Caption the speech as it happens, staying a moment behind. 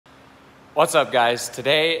What's up, guys?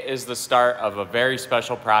 Today is the start of a very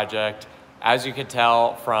special project. As you can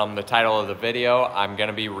tell from the title of the video, I'm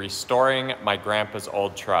gonna be restoring my grandpa's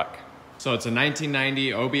old truck. So it's a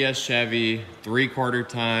 1990 OBS Chevy, 3/4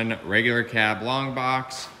 ton, regular cab long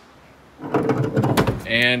box.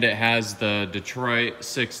 And it has the Detroit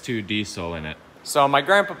 6.2 diesel in it. So my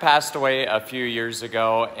grandpa passed away a few years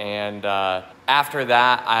ago, and after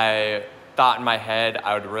that, I thought in my head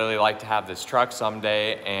I would really like to have this truck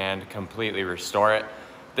someday and completely restore it.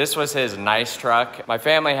 This was his nice truck. My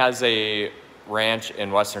family has a ranch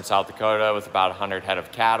in western South Dakota with about 100 head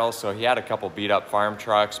of cattle, so he had a couple beat up farm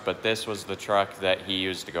trucks, but this was the truck that he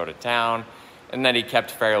used to go to town and that he kept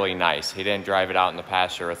fairly nice. He didn't drive it out in the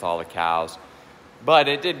pasture with all the cows, but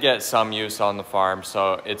it did get some use on the farm,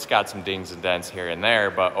 so it's got some dings and dents here and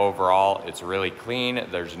there, but overall it's really clean.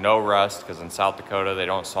 There's no rust because in South Dakota they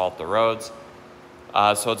don't salt the roads,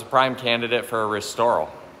 so it's a prime candidate for a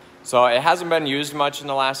restoral. So it hasn't been used much in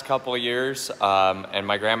the last couple of years, and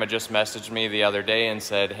my grandma just messaged me the other day and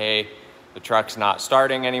said, hey, the truck's not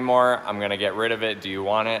starting anymore, I'm gonna get rid of it, do you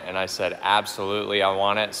want it? And I said, absolutely, I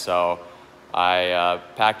want it. So I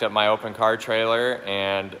packed up my open car trailer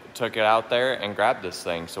and took it out there and grabbed this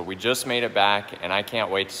thing. So we just made it back and I can't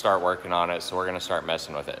wait to start working on it. So we're gonna start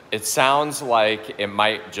messing with it. It sounds like it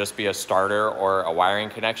might just be a starter or a wiring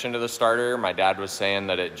connection to the starter. My dad was saying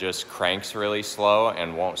that it just cranks really slow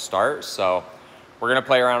and won't start. So we're gonna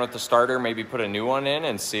play around with the starter, maybe put a new one in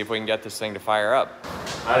and see if we can get this thing to fire up.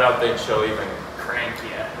 I don't think she'll even crank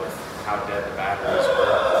yet with how dead the batteries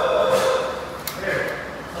were. Here.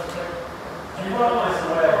 You want this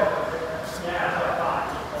way? Yeah, that's what I thought.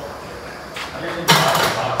 I didn't know.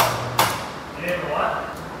 You didn't what?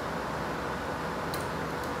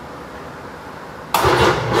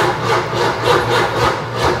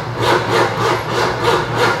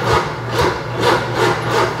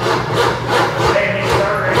 They need to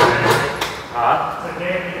start ring battery. Huh? It's a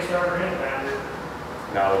day need to start ring battery.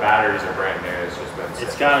 No, the batteries are brand new. It's just been.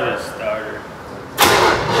 It's got a starter.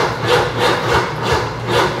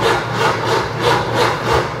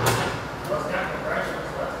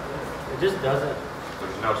 It just doesn't.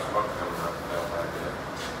 There's no smoke coming up. No, I did.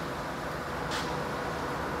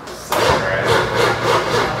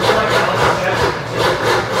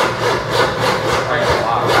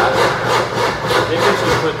 Maybe we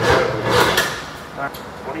should put that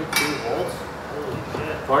 22 volts? Holy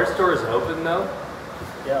shit. Car store is open though?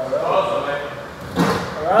 Yeah,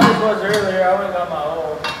 around this was earlier, I went and got my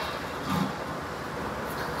old.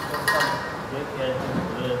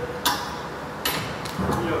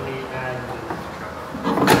 You don't need that.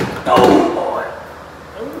 Oh boy!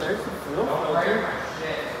 Oh, there's the fuel filter.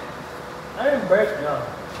 I didn't break none.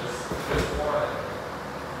 Just one.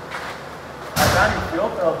 I found your fuel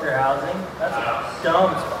filter housing. That's a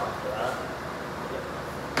dumb spot for that.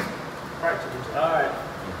 Alright.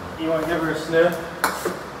 You want to give her a sniff?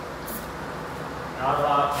 Not a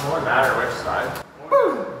lot more. No matter which side.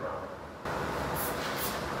 Woo!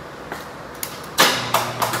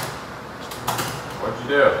 What'd you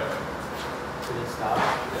do? Did it stop?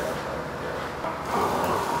 Yeah.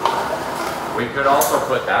 We could also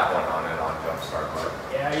put that one on it on Jumpstart Mode.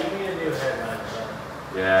 Yeah, you need a new headline.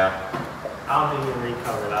 Yeah. I don't think you can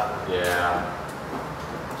recover that one. Yeah.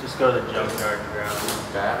 Just go to the junkyard and grab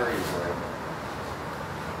it. Batteries are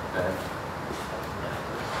dead.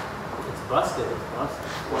 It's busted. It's busted.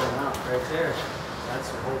 Point out right there. That's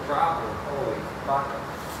the whole problem. Holy fuck.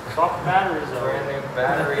 Fuck batteries though. Brand new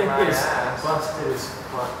battery in my ass. Busted as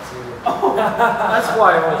fuck too. Oh, that's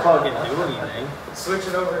why I won't fucking do anything. Switch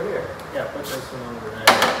it over here. Yeah, put this one over there.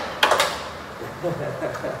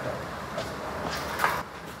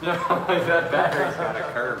 No, that battery's got a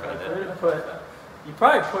curve in it. You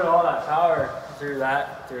probably put all that power through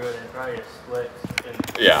it, and probably just split and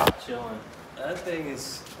yeah. Chilling. That thing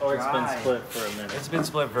is Or it's been split for a minute. It's been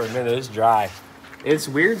split for a minute. It's dry. It's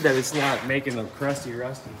weird that it's not making a crusty,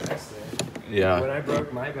 rusty mess there. Yeah. When I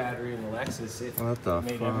broke my battery in the Lexus, it made fuck?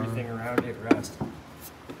 everything around it rust.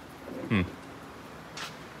 Hmm.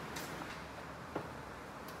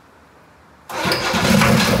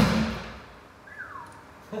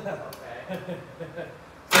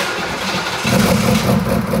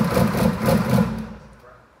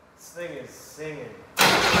 This thing is singing.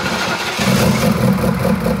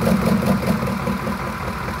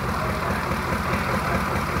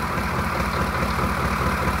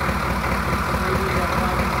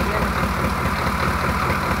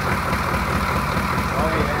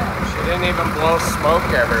 Didn't even blow smoke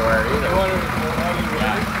everywhere either. You want to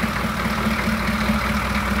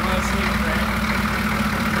see a crank?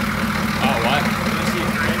 Oh, what? You want to see a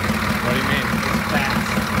crank? What do you mean? It's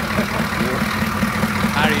fast.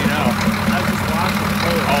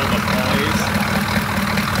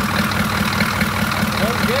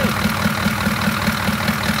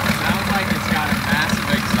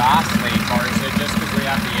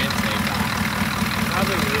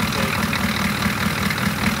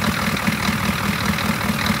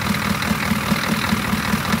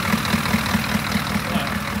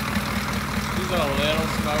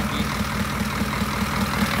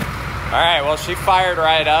 right, well, she fired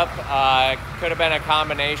right up. Could have been a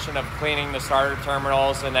combination of cleaning the starter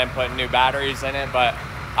terminals and then putting new batteries in it, but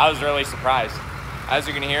I was really surprised. As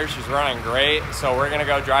you can hear, she's running great. So we're gonna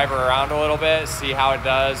go drive her around a little bit, see how it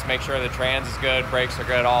does, make sure the trans is good, brakes are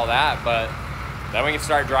good, all that. But then we can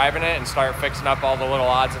start driving it and start fixing up all the little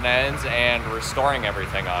odds and ends and restoring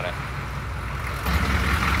everything on it.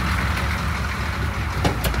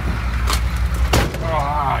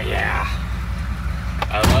 Oh yeah.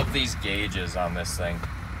 I love these gauges on this thing.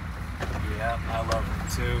 Yeah, I love them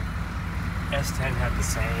too. S10 had the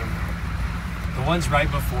same. The ones right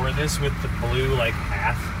before this with the blue like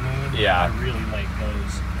half moon, yeah, I really like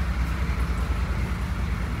those.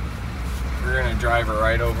 We're gonna drive her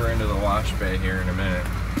right over into the wash bay here in a minute.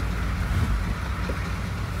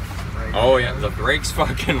 Right, oh yeah, the brakes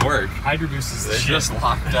fucking work. Hydro boost is They're just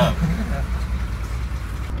locked up.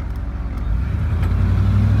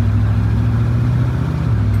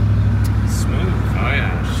 Smooth. Oh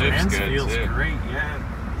yeah, shifts Trans good feels too. Great, yeah.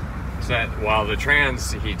 Well, the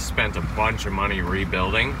trans, he spent a bunch of money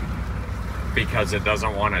rebuilding because it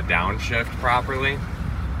doesn't want to downshift properly.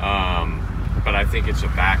 But I think it's a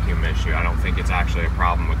vacuum issue. I don't think it's actually a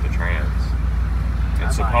problem with the trans.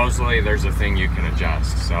 And supposedly there's a thing you can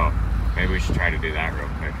adjust, so maybe we should try to do that real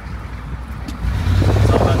quick.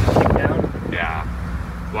 It's all about the kick down?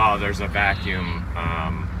 Yeah. Well, there's a vacuum.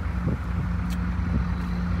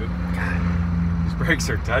 God, these brakes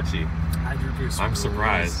are touchy. I'm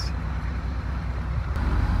surprised.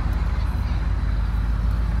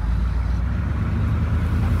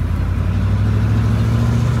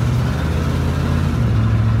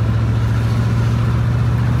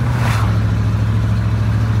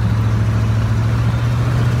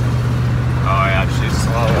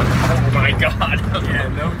 Yeah,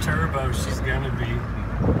 no turbo, she's gonna be.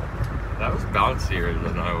 That was bouncier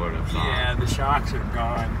than I would have thought. Yeah, the shocks are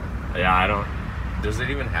gone. Yeah, I don't. Does it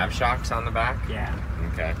even have shocks on the back? Yeah.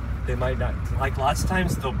 Okay. They might not. Like lots of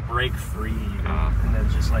times they'll break free and then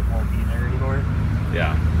just like won't be there anymore.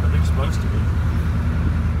 Yeah. But they're supposed to be.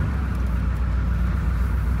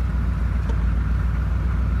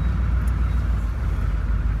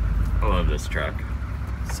 I love this truck.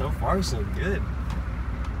 So far, so good.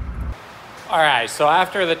 All right, so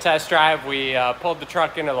after the test drive, we pulled the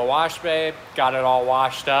truck into the wash bay, got it all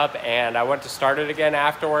washed up, and I went to start it again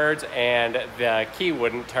afterwards, and the key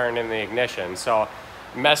wouldn't turn in the ignition. So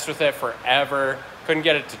messed with it forever, couldn't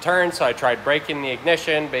get it to turn, so I tried breaking the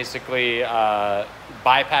ignition, basically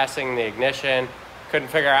bypassing the ignition, couldn't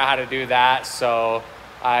figure out how to do that, so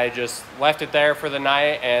I just left it there for the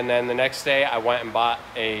night, and then the next day I went and bought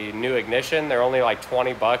a new ignition. They're only like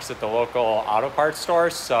 20 bucks at the local auto parts store,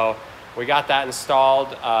 so we got that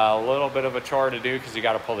installed. A little bit of a chore to do because you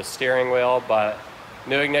got to pull the steering wheel, but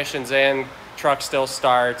new ignition's in, truck still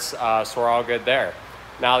starts, so we're all good there.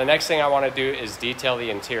 Now the next thing I want to do is detail the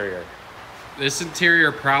interior. This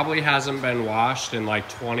interior probably hasn't been washed in like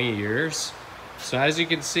 20 years. So as you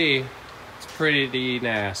can see, it's pretty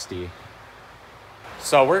nasty.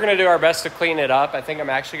 So we're gonna do our best to clean it up. I think I'm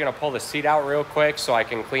actually gonna pull the seat out real quick so I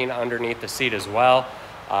can clean underneath the seat as well.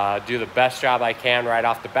 Do the best job I can right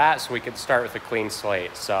off the bat so we can start with a clean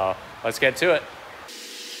slate. So let's get to it.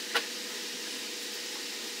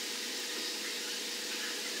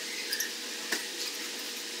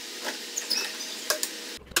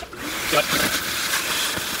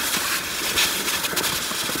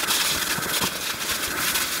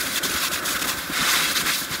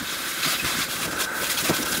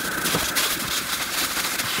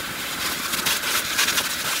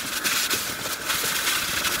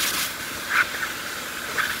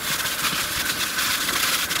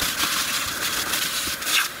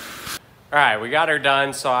 All right, we got her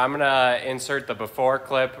done, so I'm gonna insert the before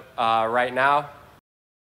clip right now.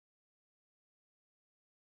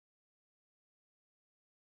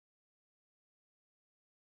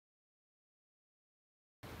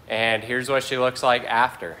 And here's what she looks like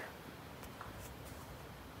after.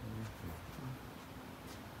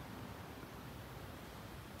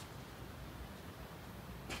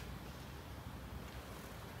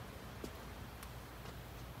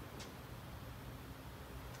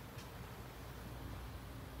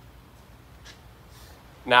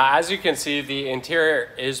 Now, as you can see, the interior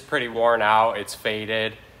is pretty worn out. It's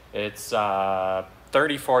faded. It's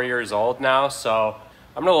 34 years old now, so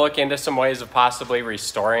I'm gonna look into some ways of possibly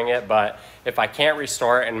restoring it, but if I can't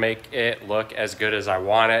restore it and make it look as good as I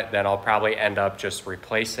want it, then I'll probably end up just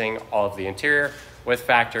replacing all of the interior with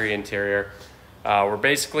factory interior. We're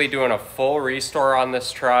basically doing a full restore on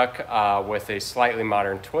this truck with a slightly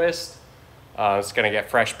modern twist. It's gonna get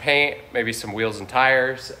fresh paint, maybe some wheels and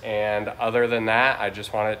tires, and other than that, I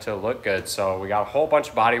just want it to look good. So we got a whole bunch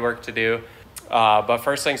of body work to do. But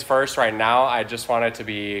first things first, right now, I just want it to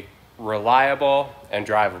be reliable and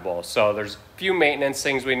drivable. So there's a few maintenance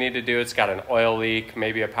things we need to do. It's got an oil leak,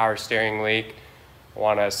 maybe a power steering leak. I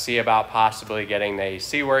wanna see about possibly getting the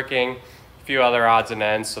AC working, a few other odds and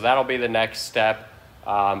ends. So that'll be the next step.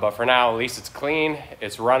 But for now, at least it's clean,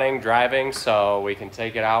 it's running, driving, so we can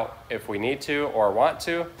take it out if we need to or want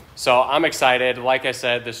to. So I'm excited. Like I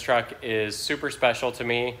said, this truck is super special to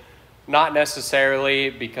me. Not necessarily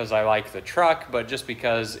because I like the truck, but just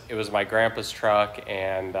because it was my grandpa's truck,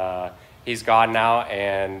 and he's gone now,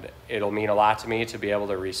 and it'll mean a lot to me to be able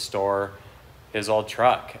to restore his old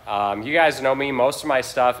truck. You guys know me, most of my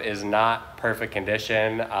stuff is not perfect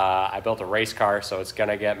condition. I built a race car, so it's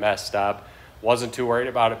gonna get messed up. Wasn't too worried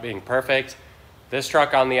about it being perfect. This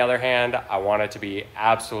truck, on the other hand, I want it to be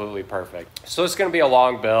absolutely perfect. So it's gonna be a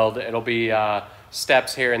long build. It'll be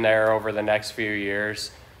steps here and there over the next few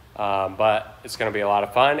years, but it's gonna be a lot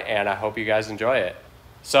of fun, and I hope you guys enjoy it.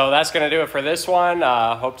 So that's gonna do it for this one.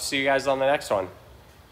 Hope to see you guys on the next one.